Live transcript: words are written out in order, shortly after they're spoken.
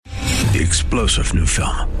The explosive new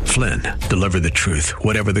film, Flynn, deliver the truth,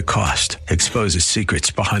 whatever the cost, exposes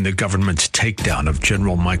secrets behind the government's takedown of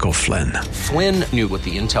General Michael Flynn. Flynn knew what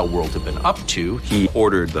the intel world had been up to. He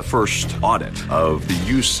ordered the first audit of the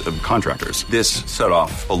use of contractors. This set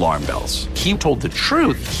off alarm bells. He told the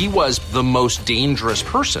truth. He was the most dangerous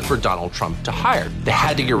person for Donald Trump to hire. They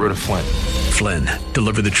had to get rid of Flynn. Flynn,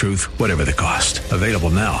 deliver the truth, whatever the cost. Available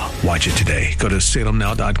now. Watch it today. Go to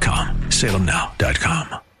salemnow.com.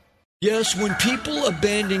 salemnow.com. Yes, when people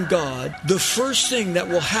abandon God, the first thing that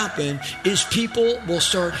will happen is people will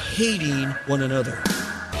start hating one another.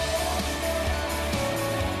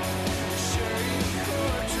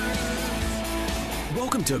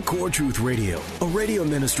 Welcome to Core Truth Radio, a radio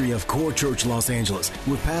ministry of Core Church Los Angeles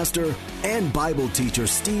with pastor and Bible teacher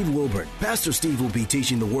Steve Wilburn. Pastor Steve will be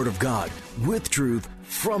teaching the Word of God with truth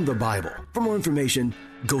from the Bible. For more information,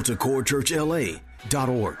 go to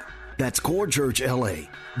corechurchla.org. That's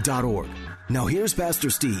corechurchla.org. Now here's Pastor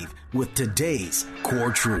Steve with today's Core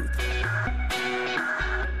Truth.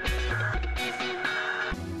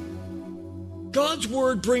 God's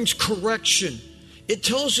Word brings correction. It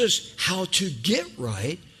tells us how to get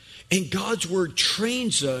right, and God's Word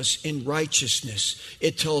trains us in righteousness.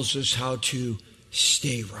 It tells us how to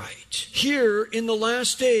stay right. Here in the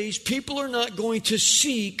last days, people are not going to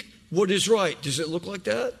seek what is right. Does it look like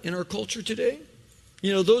that in our culture today?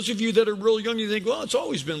 You know, those of you that are real young, you think, well, it's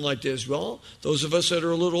always been like this. Well, those of us that are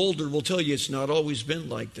a little older will tell you it's not always been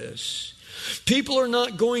like this. People are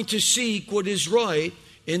not going to seek what is right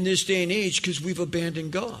in this day and age because we've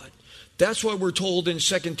abandoned God. That's why we're told in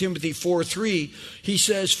 2 Timothy 4:3, he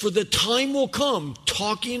says, for the time will come,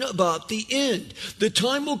 talking about the end. The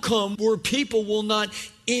time will come where people will not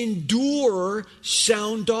endure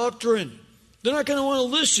sound doctrine. They're not going to want to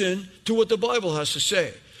listen to what the Bible has to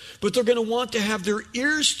say. But they're going to want to have their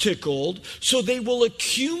ears tickled, so they will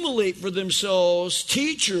accumulate for themselves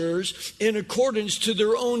teachers in accordance to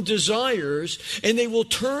their own desires, and they will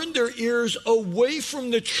turn their ears away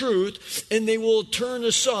from the truth, and they will turn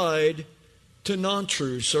aside to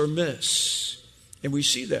non-truths or myths. And we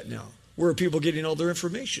see that now. Where are people getting all their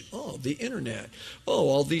information? Oh, the internet. Oh,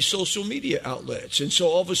 all these social media outlets. And so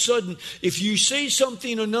all of a sudden, if you say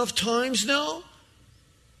something enough times now,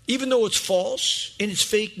 even though it's false and it's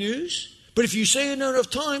fake news, but if you say it enough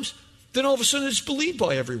times, then all of a sudden it's believed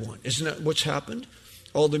by everyone. Isn't that what's happened?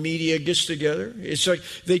 All the media gets together. It's like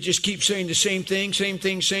they just keep saying the same thing, same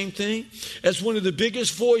thing, same thing. That's one of the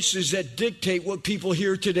biggest voices that dictate what people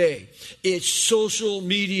hear today. It's social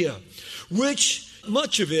media, which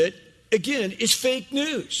much of it, again, is fake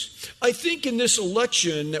news. I think in this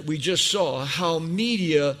election that we just saw, how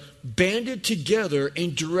media banded together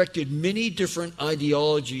and directed many different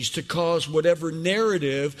ideologies to cause whatever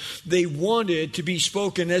narrative they wanted to be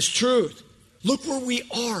spoken as truth. Look where we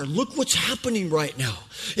are. Look what's happening right now.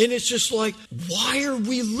 And it's just like, why are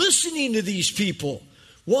we listening to these people?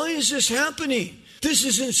 Why is this happening? This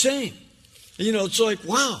is insane. You know, it's like,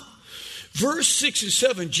 wow. Verse 6 and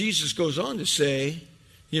 7, Jesus goes on to say,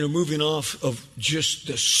 you know, moving off of just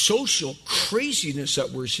the social craziness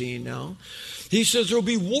that we're seeing now, he says there will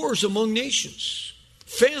be wars among nations,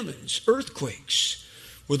 famines, earthquakes.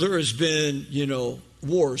 Well, there has been, you know,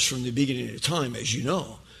 wars from the beginning of time, as you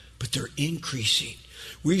know, but they're increasing.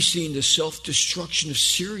 We've seen the self-destruction of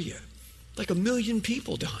Syria, like 1 million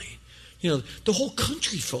people dying. You know, the whole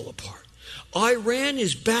country fell apart. Iran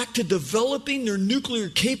is back to developing their nuclear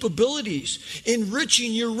capabilities,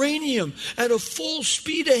 enriching uranium at a full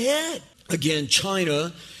speed ahead. Again,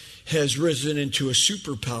 China has risen into a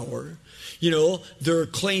superpower. You know, they're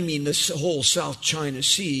claiming this whole South China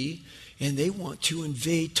Sea, and they want to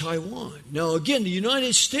invade Taiwan. Now, again, the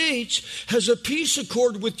United States has a peace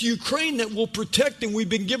accord with Ukraine that will protect them. We've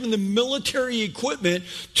been given the military equipment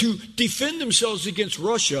to defend themselves against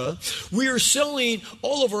Russia. We are selling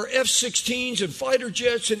all of our F-16s and fighter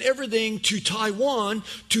jets and everything to Taiwan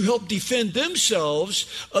to help defend themselves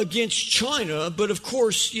against China. But of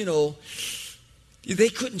course, you know, they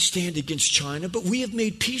couldn't stand against China, but we have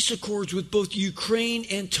made peace accords with both Ukraine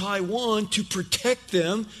and Taiwan to protect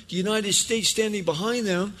them, the United States standing behind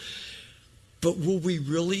them. But will we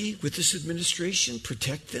really, with this administration,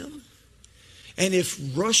 protect them? And if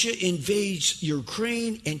Russia invades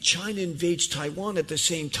Ukraine and China invades Taiwan at the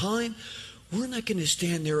same time, we're not going to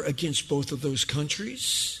stand there against both of those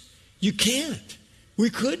countries. You can't.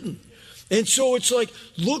 We couldn't. And so it's like,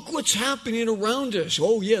 look what's happening around us.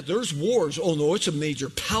 Oh, yeah, there's wars. Oh, no, it's a major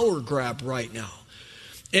power grab right now.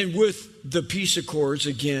 And with the peace accords,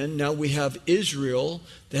 again, now we have Israel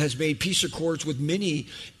that has made peace accords with many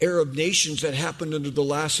Arab nations that happened under the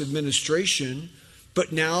last administration.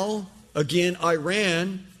 But now, again,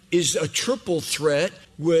 Iran is a triple threat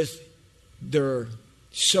with their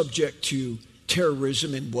subject to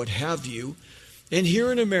terrorism and what have you. And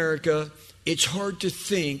here in America, it's hard to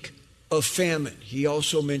think of famine. He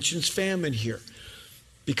also mentions famine here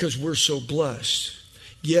because we're so blessed.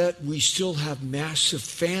 Yet we still have massive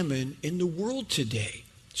famine in the world today.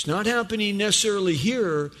 It's not happening necessarily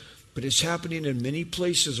here, but it's happening in many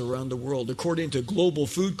places around the world. According to Global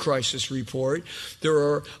Food Crisis Report, there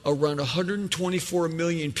are around 124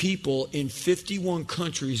 million people in 51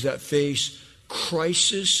 countries that face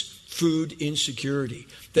crisis food insecurity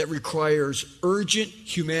that requires urgent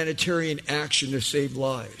humanitarian action to save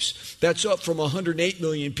lives. That's up from 108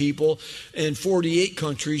 million people in 48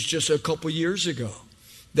 countries just a couple years ago.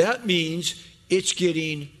 That means it's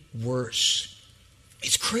getting worse.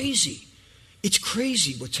 It's crazy. It's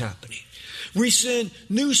crazy what's happening. We send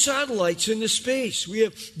new satellites into space. We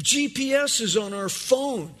have GPSs on our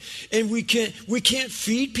phone, and we can't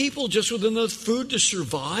feed people just with enough food to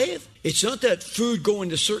survive. It's not that food going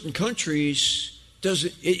to certain countries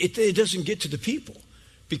doesn't get to the people,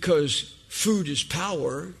 because food is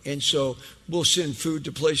power, and so we'll send food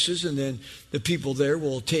to places, and then the people there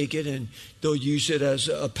will take it and they'll use it as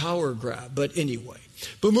a power grab. But anyway,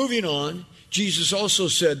 moving on, Jesus also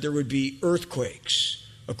said there would be earthquakes.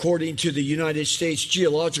 According to the United States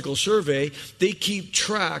Geological Survey, they keep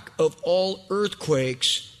track of all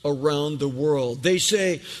earthquakes around the world. They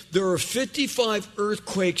say there are 55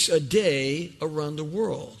 earthquakes a day around the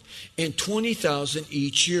world and 20,000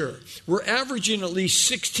 each year. We're averaging at least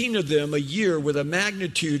 16 of them a year with a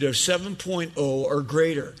magnitude of 7.0 or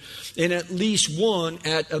greater, and at least one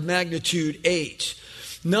at a magnitude 8.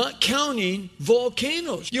 Not counting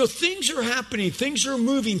volcanoes. Things are happening, things are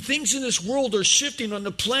moving, things in this world are shifting on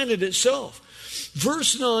the planet itself.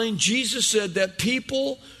 Verse 9, Jesus said that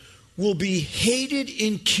people will be hated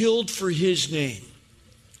and killed for his name.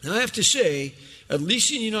 Now I have to say, at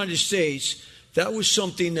least in the United States, that was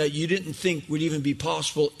something that you didn't think would even be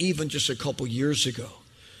possible even just a couple years ago.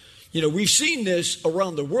 We've seen this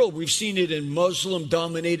around the world. We've seen it in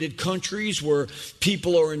Muslim-dominated countries where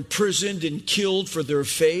people are imprisoned and killed for their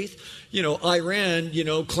faith. Iran,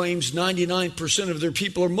 claims 99% of their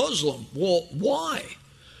people are Muslim. Well, why?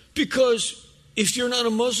 Because if you're not a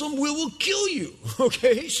Muslim, we will kill you.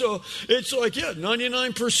 Okay? So it's like,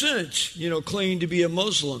 99%, claim to be a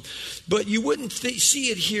Muslim. But you wouldn't see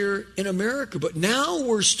it here in America. But now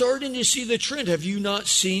we're starting to see the trend. Have you not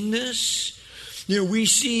seen this? We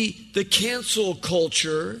see the cancel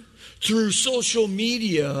culture through social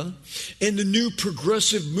media, and the new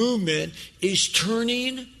progressive movement is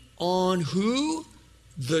turning on who?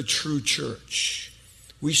 The true church.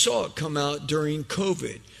 We saw it come out during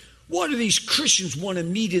COVID. Why do these Christians want to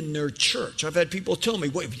meet in their church? I've had people tell me,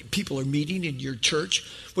 wait, people are meeting in your church?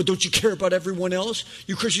 Well, don't you care about everyone else?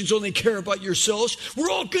 You Christians only care about yourselves?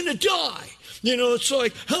 We're all going to die. It's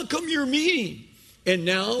like, how come you're meeting? And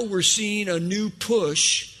now we're seeing a new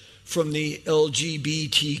push from the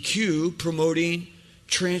LGBTQ promoting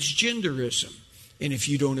transgenderism. And if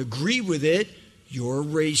you don't agree with it, you're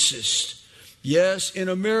racist. Yes, in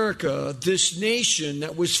America, this nation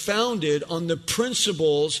that was founded on the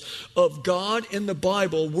principles of God and the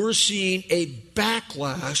Bible, we're seeing a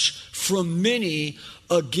backlash from many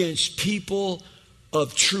against people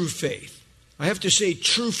of true faith. I have to say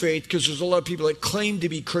true faith because there's a lot of people that claim to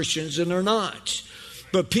be Christians and they're not.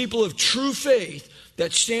 But people of true faith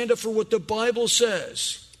that stand up for what the Bible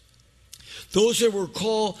says, those that were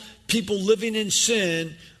called people living in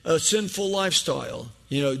sin, a sinful lifestyle.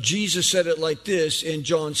 Jesus said it like this in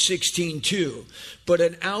John 16:2. But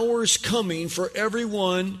an hour's coming for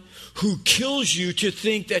everyone who kills you to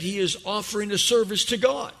think that he is offering a service to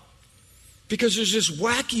God. Because there's this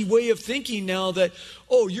wacky way of thinking now that,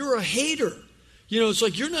 you're a hater. It's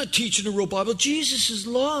like you're not teaching the real Bible. Jesus is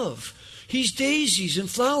love. He's daisies and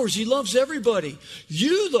flowers. He loves everybody.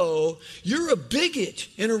 You, though, you're a bigot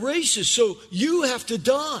and a racist, so you have to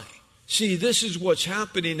die. See, this is what's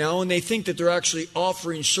happening now, and they think that they're actually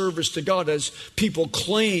offering service to God as people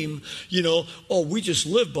claim, we just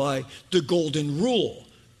live by the golden rule.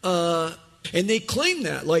 And they claim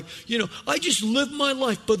that, I just live my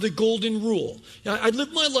life by the golden rule. I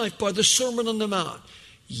live my life by the Sermon on the Mount.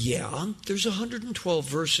 Yeah, there's 112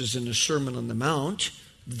 verses in the Sermon on the Mount.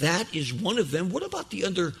 That is one of them. What about the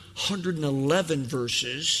other 111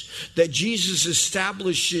 verses that Jesus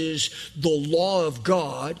establishes the law of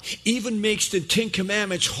God, even makes the Ten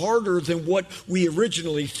Commandments harder than what we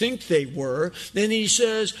originally think they were? Then he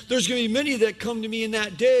says, there's going to be many that come to me in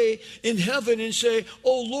that day in heaven and say,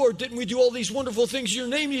 oh Lord, didn't we do all these wonderful things in your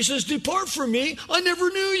name? And he says, depart from me, I never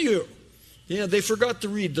knew you. Yeah, they forgot to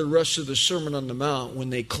read the rest of the Sermon on the Mount when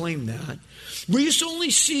they claimed that. We used to only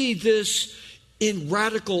see this in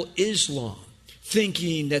radical Islam,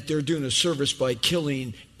 thinking that they're doing a service by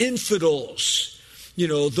killing infidels,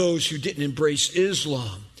 those who didn't embrace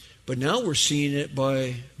Islam. But now we're seeing it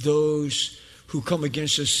by those who come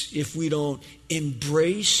against us if we don't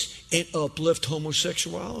embrace and uplift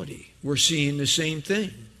homosexuality. We're seeing the same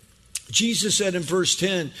thing. Jesus said in verse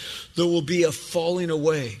 10, there will be a falling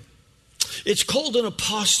away. It's called an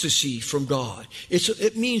apostasy from God.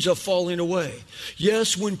 It means a falling away.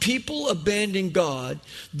 Yes, when people abandon God,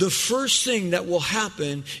 the first thing that will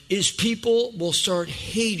happen is people will start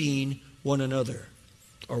hating one another.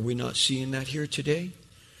 Are we not seeing that here today?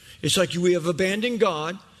 It's like we have abandoned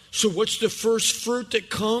God. So what's the first fruit that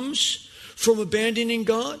comes from abandoning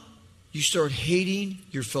God? You start hating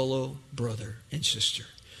your fellow brother and sister.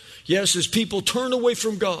 Yes, as people turn away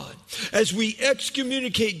from God, as we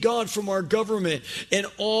excommunicate God from our government and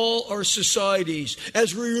all our societies,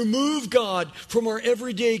 as we remove God from our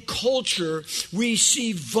everyday culture, we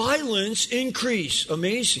see violence increase.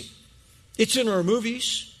 Amazing. It's in our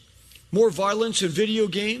movies. More violence in video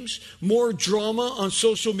games, more drama on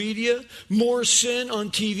social media, more sin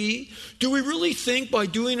on TV. Do we really think by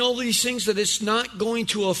doing all these things that it's not going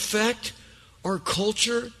to affect our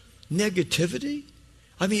culture negativity?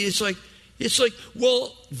 I mean, it's like,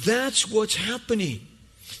 well, that's what's happening.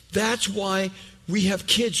 That's why we have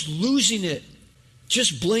kids losing it.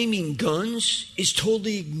 Just blaming guns is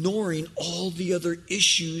totally ignoring all the other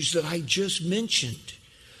issues that I just mentioned.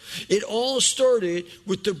 It all started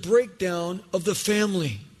with the breakdown of the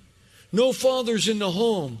family. No fathers in the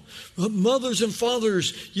home. Mothers and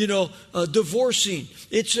fathers, divorcing.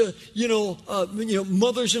 It's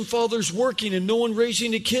mothers and fathers working and no one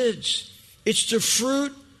raising the kids. It's the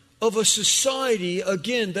fruit of a society,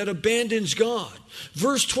 again, that abandons God.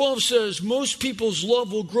 Verse 12 says, most people's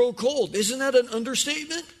love will grow cold. Isn't that an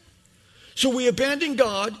understatement? So we abandon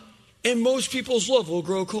God and most people's love will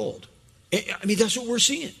grow cold. I mean, that's what we're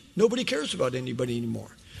seeing. Nobody cares about anybody anymore.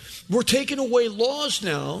 We're taking away laws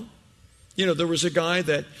now. There was a guy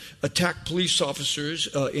that attacked police officers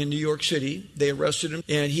in New York City. They arrested him,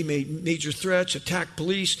 and he made major threats, attacked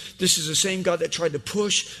police. This is the same guy that tried to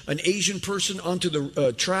push an Asian person onto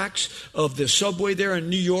the tracks of the subway there in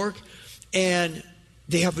New York. And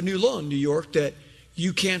they have a new law in New York that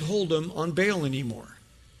you can't hold him on bail anymore.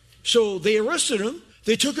 So they arrested him.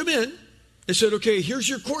 They took him in. They said, okay, here's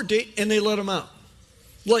your court date, and they let him out.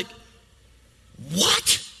 Like,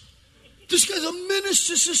 what? This guy's a menace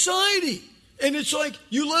to society. And it's like,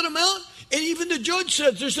 you let him out, and even the judge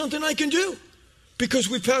said, there's nothing I can do. Because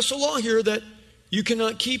we passed a law here that you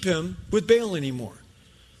cannot keep him with bail anymore.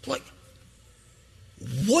 Like,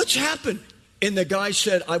 what's happened? And the guy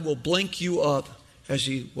said, I will blank you up as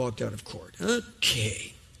he walked out of court.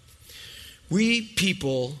 Okay. We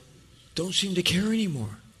people don't seem to care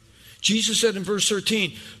anymore. Jesus said in verse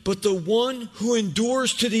 13, but the one who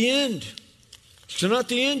endures to the end, so not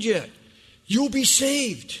the end yet, you'll be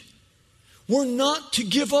saved. We're not to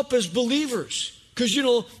give up as believers. Because,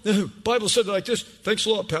 the Bible said it like this. Thanks a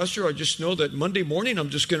lot, Pastor. I just know that Monday morning I'm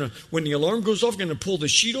just going to, when the alarm goes off, I'm going to pull the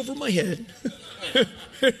sheet over my head.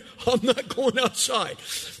 I'm not going outside.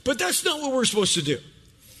 But that's not what we're supposed to do.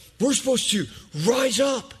 We're supposed to rise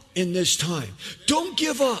up in this time. Don't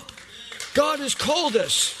give up. God has called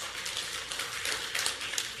us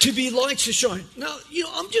to be lights to shine. Now,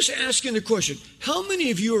 I'm just asking the question. How many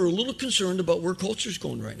of you are a little concerned about where culture's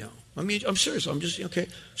going right now? I mean, I'm serious. I'm just, okay.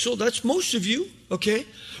 So that's most of you, okay?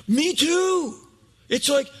 Me too. It's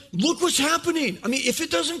like, look what's happening. I mean, if it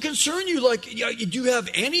doesn't concern you, like, do you have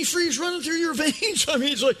antifreeze running through your veins? I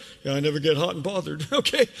mean, it's like, I never get hot and bothered,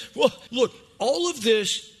 okay? Well, look, all of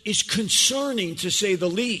this is concerning to say the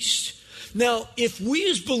least. Now, if we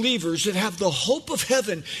as believers that have the hope of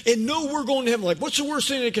heaven and know we're going to heaven, like, what's the worst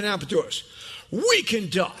thing that can happen to us? We can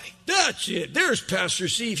die. That's it. There's Pastor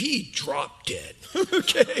Steve. He dropped dead.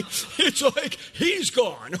 Okay? It's like, he's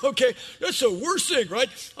gone. Okay? That's the worst thing, right?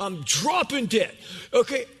 I'm dropping dead.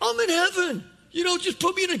 Okay? I'm in heaven. Just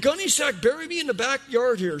put me in a gunny sack, bury me in the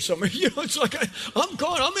backyard here somewhere. It's like, I'm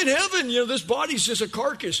gone. I'm in heaven. This body's just a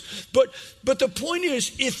carcass. But the point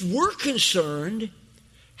is, if we're concerned,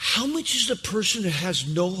 how much is the person that has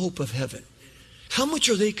no hope of heaven? How much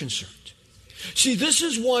are they concerned? See, this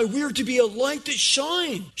is why we're to be a light that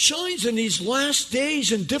shines in these last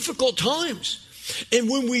days and difficult times. And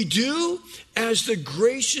when we do, as the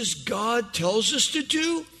gracious God tells us to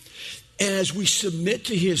do, and as we submit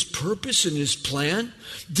to his purpose and his plan,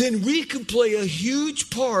 then we can play a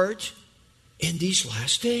huge part in these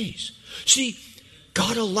last days. See,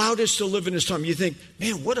 God allowed us to live in this time. You think,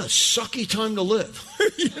 man, what a sucky time to live.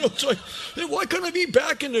 It's like, why couldn't I be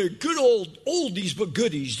back in the good old oldies but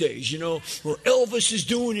goodies days, where Elvis is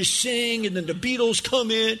doing his thing and then the Beatles come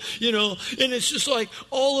in, and it's just like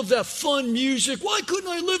all of that fun music. Why couldn't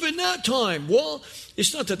I live in that time? Well,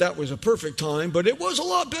 it's not that that was a perfect time, but it was a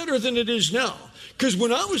lot better than it is now. Because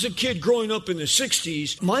when I was a kid growing up in the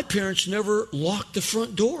 60s, my parents never locked the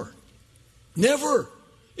front door. Never.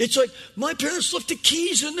 It's like my parents left the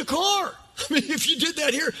keys in the car. I mean, if you did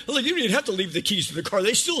that here, like, you didn't have to leave the keys to the car.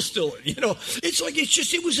 They still steal it, It's like,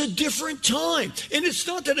 it was a different time. And it's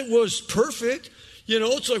not that it was perfect.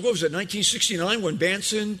 It's like, what was it, 1969 when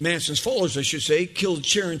Manson's followers, I should say, killed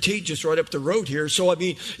Sharon Tate just right up the road here. So, I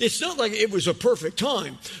mean, it's not like it was a perfect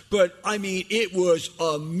time. But, I mean, it was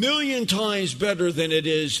a million times better than it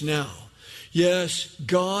is now. Yes,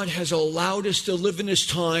 God has allowed us to live in this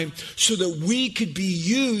time so that we could be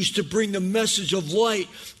used to bring the message of light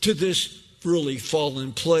to this really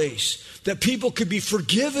fallen place. That people could be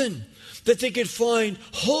forgiven. That they could find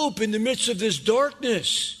hope in the midst of this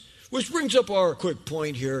darkness. Which brings up our quick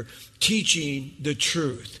point here, teaching the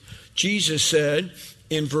truth. Jesus said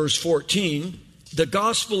in verse 14, the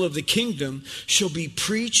gospel of the kingdom shall be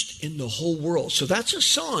preached in the whole world. So that's a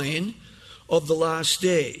sign of the last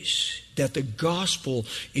days, that the gospel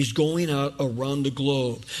is going out around the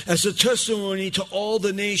globe as a testimony to all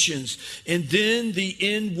the nations, and then the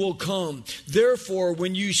end will come. Therefore,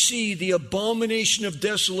 when you see the abomination of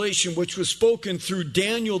desolation, which was spoken through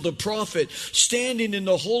Daniel the prophet, standing in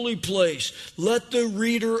the holy place, let the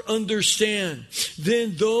reader understand.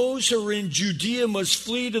 Then those who are in Judea must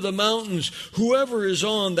flee to the mountains. Whoever is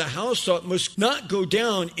on the housetop must not go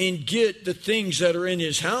down and get the things that are in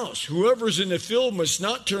his house. Whoever is in the field must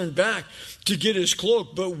not turn back to get his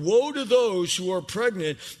cloak. But woe to those who are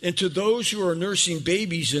pregnant and to those who are nursing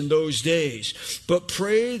babies in those days. But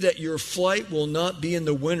pray that your flight will not be in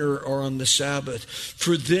the winter or on the Sabbath.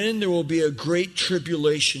 For then there will be a great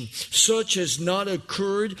tribulation, such as not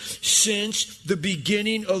occurred since the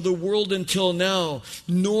beginning of the world until now,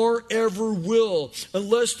 nor ever will.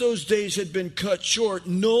 Unless those days had been cut short,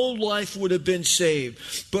 no life would have been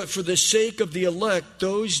saved. But for the sake of the elect,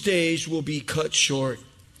 those days will be cut short.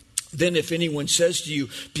 Then if anyone says to you,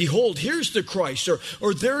 behold, here's the Christ,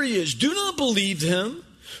 or there he is, do not believe him.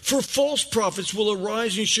 For false prophets will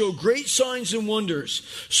arise and show great signs and wonders,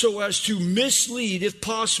 so as to mislead, if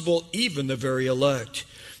possible, even the very elect.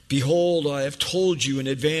 Behold, I have told you in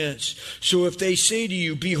advance. So if they say to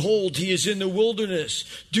you, behold, he is in the wilderness,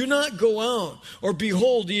 do not go out. Or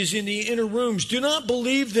behold, he is in the inner rooms, do not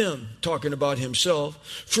believe them. Talking about himself.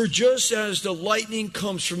 For just as the lightning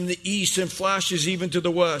comes from the east and flashes even to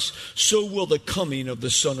the west, so will the coming of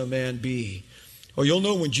the Son of Man be. Oh, you'll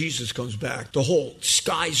know when Jesus comes back, the whole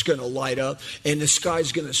sky's going to light up and the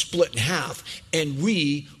sky's going to split in half. And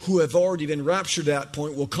we who have already been raptured at that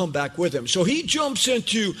point will come back with him. So he jumps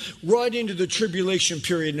right into the tribulation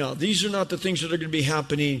period now. These are not the things that are going to be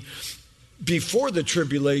happening before the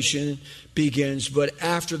tribulation begins, but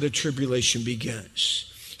after the tribulation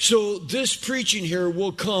begins. So this preaching here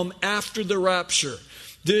will come after the rapture.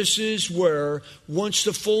 This is where, once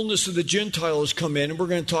the fullness of the Gentiles come in, and we're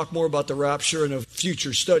going to talk more about the rapture in a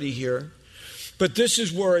future study here, but this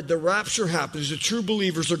is where the rapture happens. The true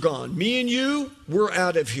believers are gone. Me and you, we're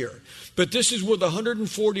out of here. But this is where the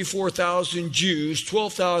 144,000 Jews,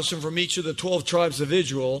 12,000 from each of the 12 tribes of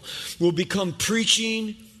Israel, will become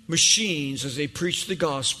preaching machines as they preach the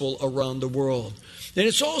gospel around the world. And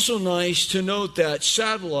it's also nice to note that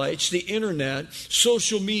satellites, the internet,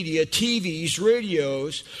 social media, TVs,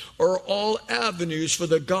 radios are all avenues for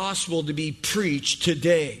the gospel to be preached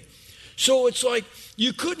today. So it's like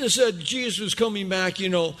you couldn't have said Jesus was coming back,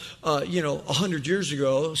 100 years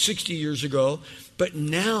ago, 60 years ago. But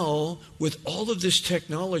now, with all of this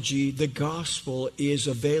technology, the gospel is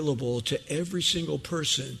available to every single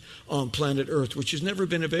person on planet Earth, which has never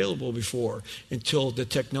been available before until the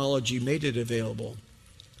technology made it available.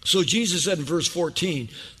 So Jesus said in verse 14,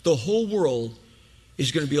 the whole world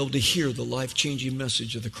is going to be able to hear the life-changing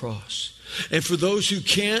message of the cross. And for those who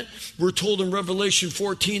can't, we're told in Revelation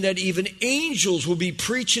 14 that even angels will be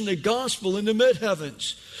preaching the gospel in the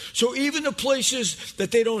mid-heavens. So even the places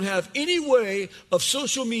that they don't have any way of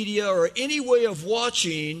social media or any way of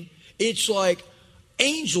watching, it's like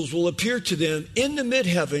angels will appear to them in the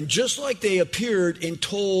mid-heaven, just like they appeared and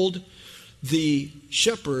told the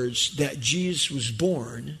shepherds that Jesus was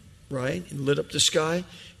born, right, and lit up the sky.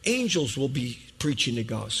 Angels will be preaching the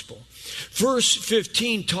gospel. Verse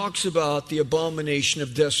 15 talks about the abomination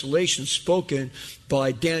of desolation spoken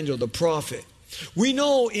by Daniel the prophet. We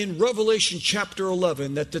know in Revelation chapter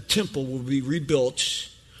 11 that the temple will be rebuilt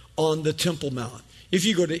on the Temple Mount. If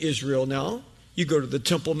you go to Israel now, you go to the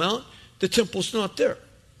Temple Mount, the temple's not there.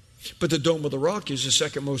 But the Dome of the Rock is the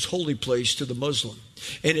second most holy place to the Muslim,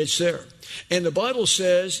 and it's there. And the Bible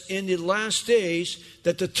says in the last days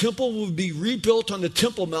that the temple will be rebuilt on the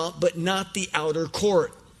Temple Mount, but not the outer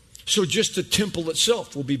court. So just the temple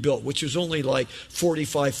itself will be built, which is only like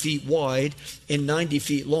 45 feet wide and 90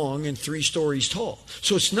 feet long and 3 stories tall.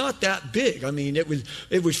 So it's not that big. I mean, it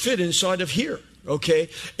would fit inside of here, okay?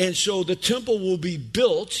 And so the temple will be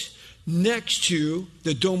built next to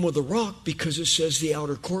the Dome of the Rock because it says the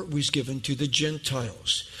outer court was given to the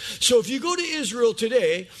Gentiles. So if you go to Israel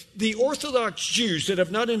today, the Orthodox Jews that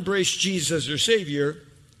have not embraced Jesus as their Savior,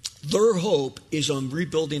 their hope is on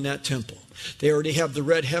rebuilding that temple. They already have the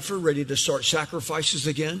red heifer ready to start sacrifices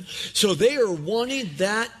again. So they are wanting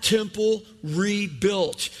that temple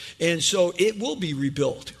rebuilt. And so it will be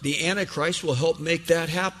rebuilt. The Antichrist will help make that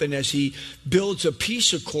happen as he builds a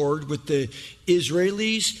peace accord with the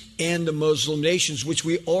Israelis and the Muslim nations, which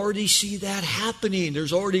we already see that happening.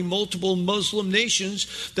 There's already multiple Muslim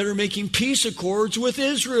nations that are making peace accords with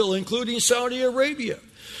Israel, including Saudi Arabia.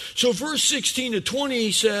 So verse 16 to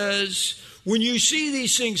 20 says, when you see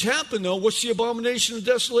these things happen, though, what's the abomination of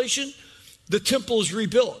desolation? The temple is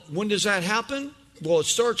rebuilt. When does that happen? Well, it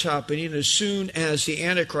starts happening as soon as the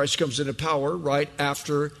Antichrist comes into power, right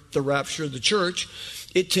after the rapture of the church.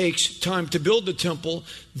 It takes time to build the temple.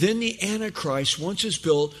 Then the Antichrist, once it's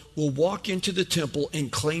built, will walk into the temple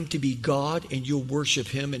and claim to be God, and you'll worship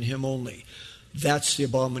him and him only. That's the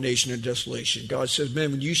abomination of desolation. God says, man,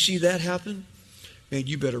 when you see that happen, man,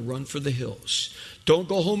 you better run for the hills. Don't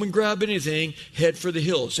go home and grab anything. Head for the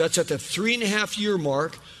hills. That's at the 3.5-year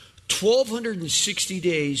mark, 1,260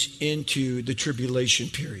 days into the tribulation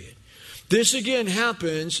period. This again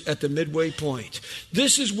happens at the midway point.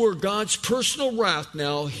 This is where God's personal wrath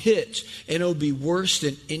now hits, and it'll be worse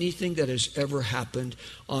than anything that has ever happened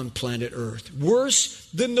on planet Earth. Worse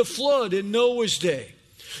than the flood in Noah's day.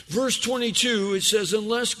 Verse 22, it says,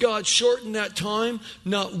 unless God shortened that time,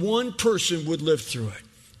 not one person would live through it.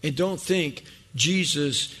 And don't think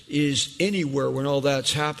Jesus is anywhere when all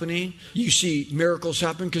that's happening. You see miracles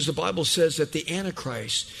happen because the Bible says that the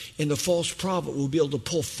Antichrist and the false prophet will be able to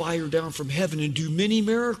pull fire down from heaven and do many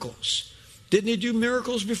miracles. Didn't they do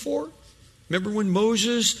miracles before? Remember when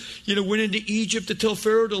Moses, went into Egypt to tell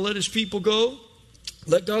Pharaoh to let his people go?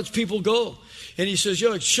 Let God's people go. And he says,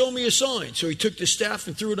 show me a sign. So he took the staff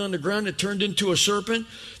and threw it on the ground. It turned into a serpent.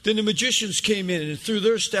 Then the magicians came in and threw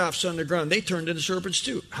their staffs on the ground. They turned into serpents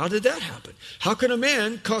too. How did that happen? How can a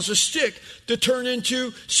man cause a stick to turn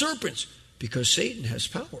into serpents? Because Satan has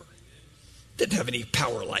power. Didn't have any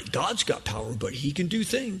power like God's got power, but he can do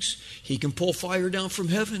things. He can pull fire down from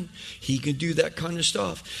heaven. He can do that kind of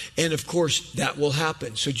stuff. And of course, that will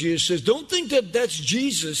happen. So Jesus says, don't think that that's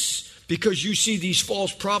Jesus because you see these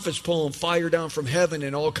false prophets pulling fire down from heaven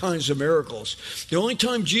and all kinds of miracles. The only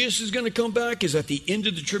time Jesus is going to come back is at the end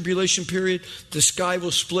of the tribulation period. The sky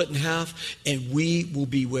will split in half and we will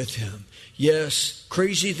be with him. Yes,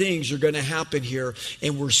 crazy things are going to happen here,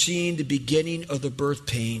 and we're seeing the beginning of the birth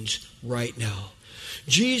pains right now.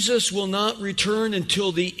 Jesus will not return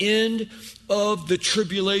until the end of the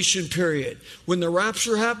tribulation period. When the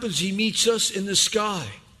rapture happens, he meets us in the sky.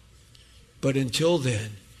 But until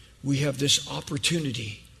then, we have this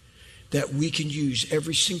opportunity that we can use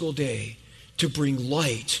every single day to bring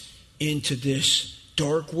light into this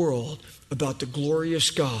dark world about the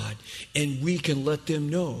glorious God. And we can let them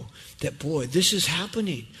know that, boy, this is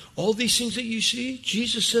happening. All these things that you see,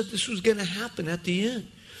 Jesus said this was going to happen at the end.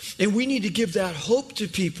 And we need to give that hope to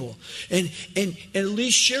people and at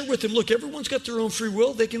least share with them, look, everyone's got their own free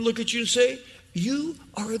will. They can look at you and say, you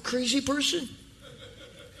are a crazy person.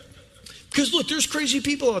 Because look, there's crazy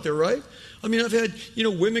people out there, right? I mean, I've had,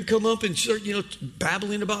 women come up and start,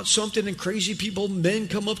 babbling about something, and crazy people, men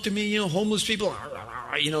come up to me, homeless people,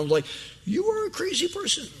 like, you are a crazy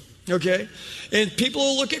person, okay? And people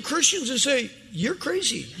will look at Christians and say, you're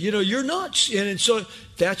crazy, you're nuts. And so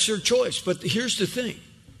that's their choice. But here's the thing.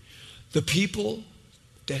 The people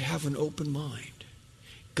that have an open mind,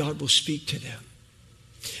 God will speak to them.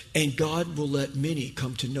 And God will let many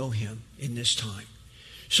come to know him in this time.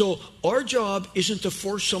 So our job isn't to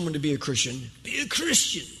force someone to be a Christian. Be a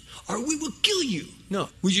Christian or we will kill you. No,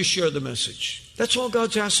 we just share the message. That's all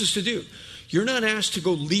God's asked us to do. You're not asked to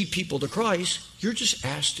go lead people to Christ. You're just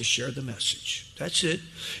asked to share the message. That's it.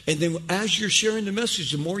 And then as you're sharing the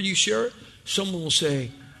message, the more you share it, someone will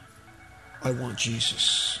say, I want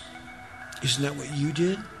Jesus. Isn't that what you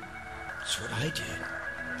did? That's what I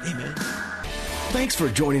did. Amen. Thanks for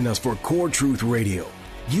joining us for Core Truth Radio.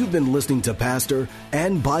 You've been listening to Pastor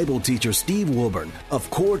and Bible teacher Steve Wilburn of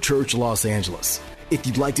Core Church Los Angeles. If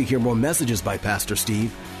you'd like to hear more messages by Pastor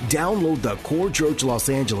Steve, download the Core Church Los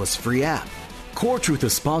Angeles free app. Core Truth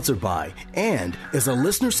is sponsored by and is a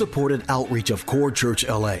listener-supported outreach of Core Church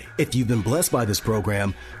LA. If you've been blessed by this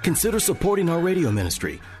program, consider supporting our radio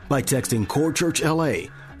ministry by texting Core Church LA,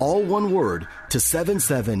 all one word, to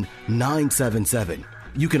 77977.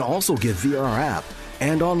 You can also give via our app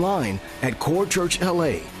and online at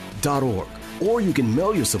corechurchla.org, or you can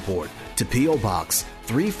mail your support to P.O. Box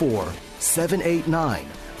 34789,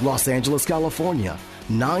 Los Angeles, California,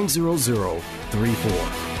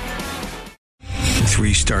 90034.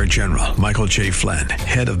 Three-star General Michael J. Flynn,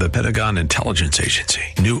 head of the Pentagon Intelligence Agency,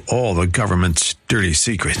 knew all the government's dirty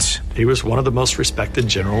secrets. He was one of the most respected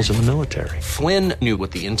generals in the military. Flynn knew what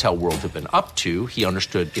the intel world had been up to. He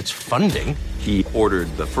understood its funding. He ordered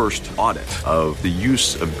the first audit of the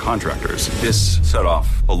use of contractors. This set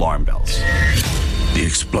off alarm bells. The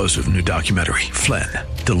explosive new documentary, Flynn,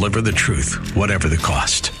 Deliver the Truth, Whatever the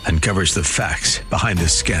Cost, uncovers the facts behind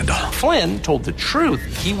this scandal. Flynn told the truth.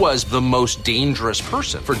 He was the most dangerous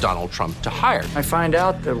person for Donald Trump to hire. I find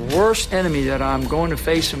out the worst enemy that I'm going to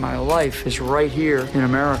face in my life is right here in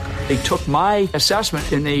America. They took my assessment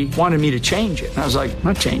and they wanted me to change it. And I was like, I'm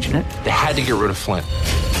not changing it. They had to get rid of Flynn.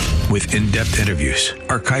 With in-depth interviews,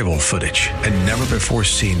 archival footage, and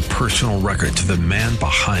never-before-seen personal records of the man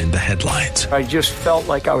behind the headlines. I just felt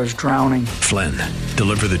like I was drowning. Flynn,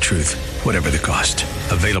 Deliver the Truth, Whatever the Cost.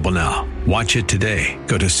 Available now. Watch it today.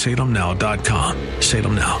 Go to salemnow.com.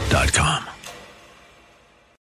 salemnow.com.